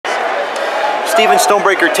Steven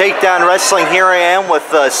Stonebreaker Takedown Wrestling. Here I am with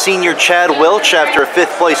senior Chad Wilch after a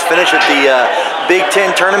 5th place finish at the Big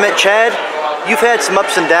Ten tournament. Chad, you've had some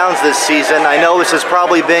ups and downs this season. I know this has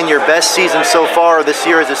probably been your best season so far this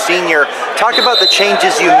year as a senior. Talk about the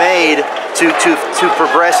changes you made to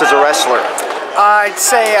progress as a wrestler. I'd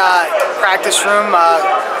say practice room,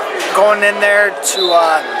 going in there to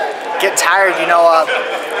get tired, you know,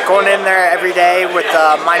 going in there every day with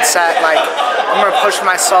the mindset like I'm going to push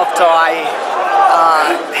myself till I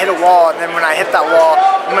hit a wall, and then when I hit that wall,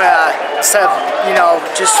 I'm going to, instead of, you know,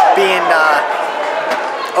 just being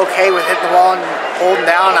okay with hitting the wall and holding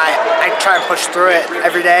down, I try and push through it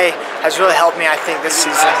every day. Has really helped me, I think, this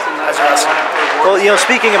season as a wrestler. Well, you know,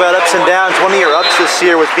 speaking about ups and downs, one of your ups this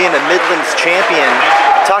year was being a Midlands champion.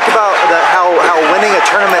 Talk about how winning a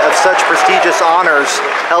tournament of such prestigious honors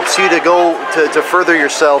helps you to go to further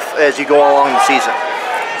yourself as you go along the season.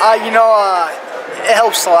 You know, it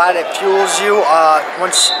helps a lot. It fuels you.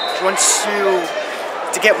 Once you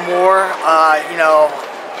to get more, you know,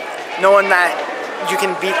 knowing that you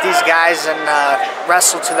can beat these guys and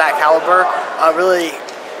wrestle to that caliber really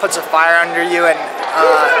puts a fire under you and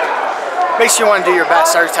makes you want to do your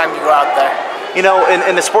best every time you go out there. You know,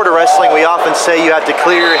 in the sport of wrestling, we often say you have to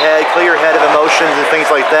clear your head of emotions and things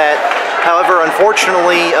like that. However,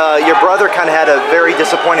 unfortunately, your brother kind of had a very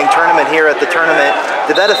disappointing tournament here at the tournament.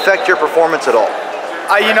 Did that affect your performance at all?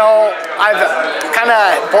 You know, I've kind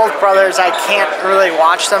of, both brothers, I can't really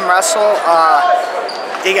watch them wrestle.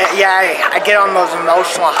 Yeah, I get on those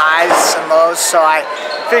emotional highs and lows, so I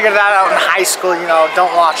figured that out in high school, you know,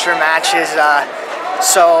 don't watch their matches.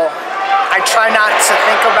 So I try not to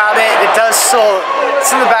think about it. It does still,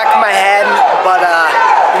 it's in the back of my head, but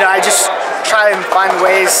you know, I just try and find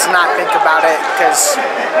ways to not think about it because,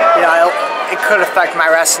 you know, it could affect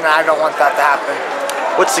my wrestling and I don't want that to happen.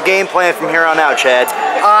 What's the game plan from here on out, Chad?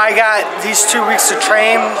 I got these 2 weeks to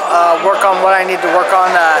train, work on what I need to work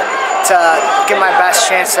on to get my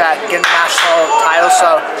best chance at getting a national title.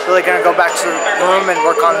 So really going to go back to the room and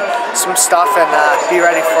work on some stuff and be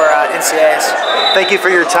ready for NCAAs. Thank you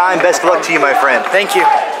for your time. Best of luck to you, my friend. Thank you.